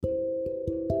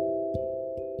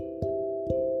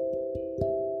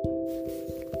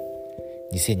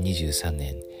2023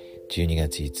年12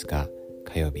月5日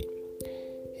火曜日、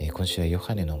今週はヨ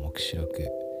ハネの黙示録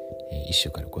1章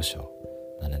から5章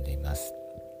学んでいます。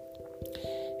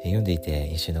読んでいて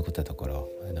印象に残ったところ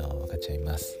分かっちゃい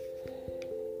ます。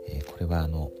これは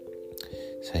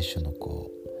最初の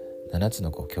7つ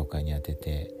の教会に当て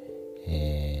て、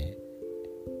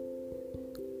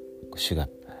主が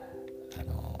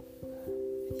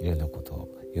いろんなことを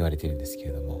言われているんですけ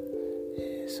れども、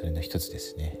それの一つで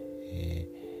すね、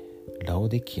ラオ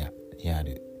デキアにあ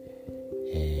る、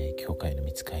教会の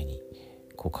御使いに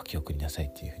書き送りなさ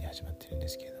いというふうに始まっているんで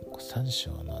すけれども、3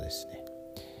章のですね、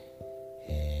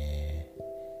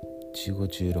15、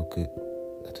16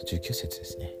あと19節で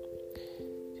すね、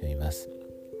読みます。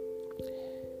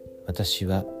私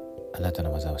はあなた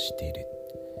の技を知っている。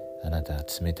あなたは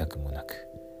冷たくもなく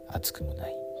熱くもな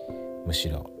い。むし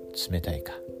ろ冷たい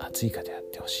か熱いかであっ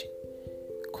てほしい。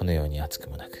このように熱く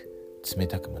もなく冷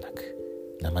たくもなく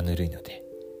生ぬるいので、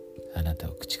あな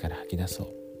たを口から吐き出そう。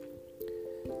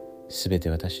すべて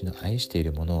私の愛してい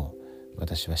るものを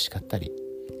私は叱ったり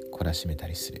懲らしめた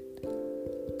りする。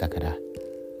だから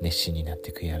熱心になっ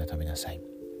て悔い改めなさい。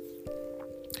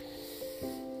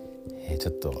ちょ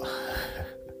っと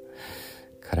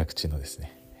辛口のです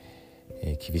ね、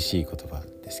厳しい言葉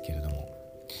ですけれども、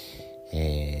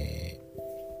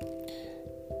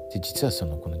で実は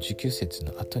この19節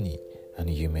の後に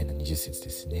有名な20節で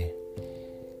すね、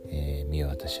見よ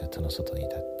私は戸の外に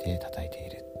立って叩いてい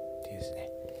るっていうですね、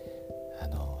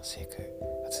聖句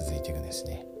が続いていくんです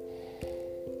ね。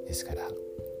ですから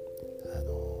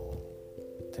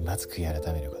でまず悔い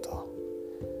改めること、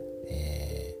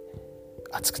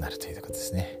熱くなるということで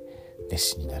すね。熱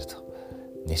心になると、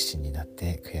熱心になっ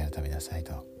て悔い改めなさい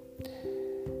と、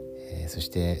そし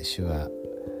て主は、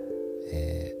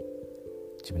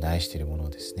自分の愛しているものを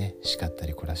ですね、叱った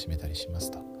り懲らしめたりします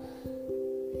と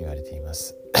言われていま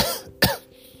す。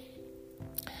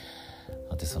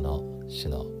でその主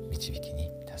の導き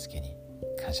に助けに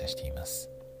感謝しています。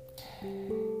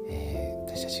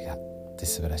私たちが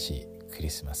素晴らしいクリ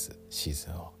スマスシーズ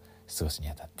ンを過ごすに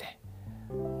あたって、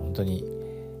本当に、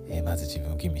まず自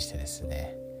分を吟味してです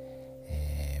ね、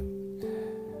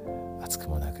熱く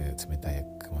もなく冷た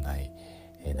くもない、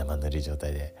生ぬるい状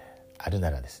態であるな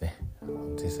らですね、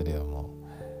本当にそれをも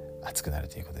う熱くなる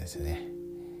ということですよね。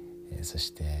そ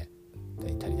して足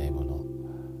りないもの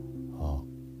を、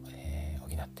補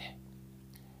って、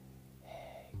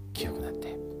清くなっ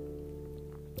て、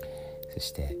そ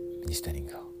してミニスタリン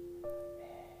グを、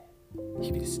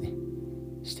日々ですね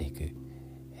していく、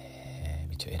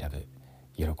道を選ぶ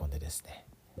喜んでですね、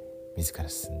自ら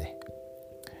進んで、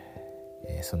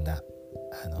そんな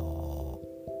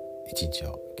一日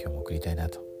を今日も送りたいな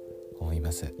と思い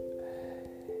ます。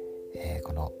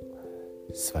この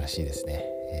素晴らしいです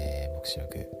ね、黙示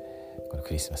録、この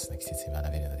クリスマスの季節に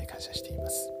学べるので感謝していま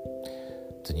す。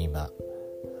本当に今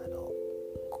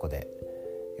ここで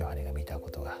ヨハネが見たこ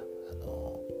とが起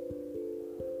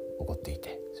こってい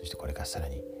て、そしてこれからさら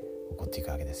に起こっていく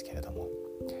わけですけれども、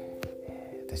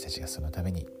私たちがそのた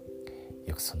めに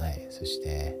よく備え、そし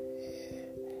て、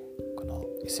この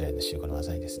イスラエルの集合の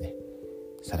技にですね、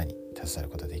さらに携わる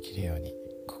ことができるように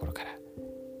心から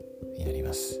祈り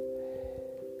ます。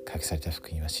隠された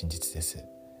福音は真実です。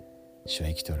主は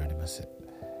生きておられます。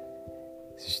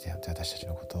そして私たち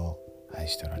のことを愛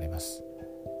しておられます。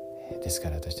ですか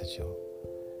ら私たちを、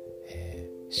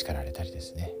叱られたりで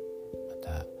すね、ま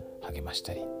た励まし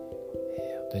たり、本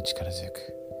当に力強く、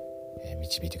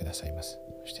導いてくださいます。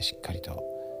そしてしっかりと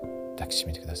抱きし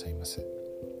めてくださいます。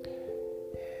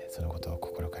そのことを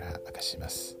心から明かしま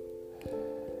す。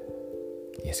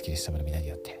イエス・キリスト様の皆に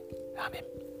よってアーメ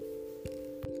ン。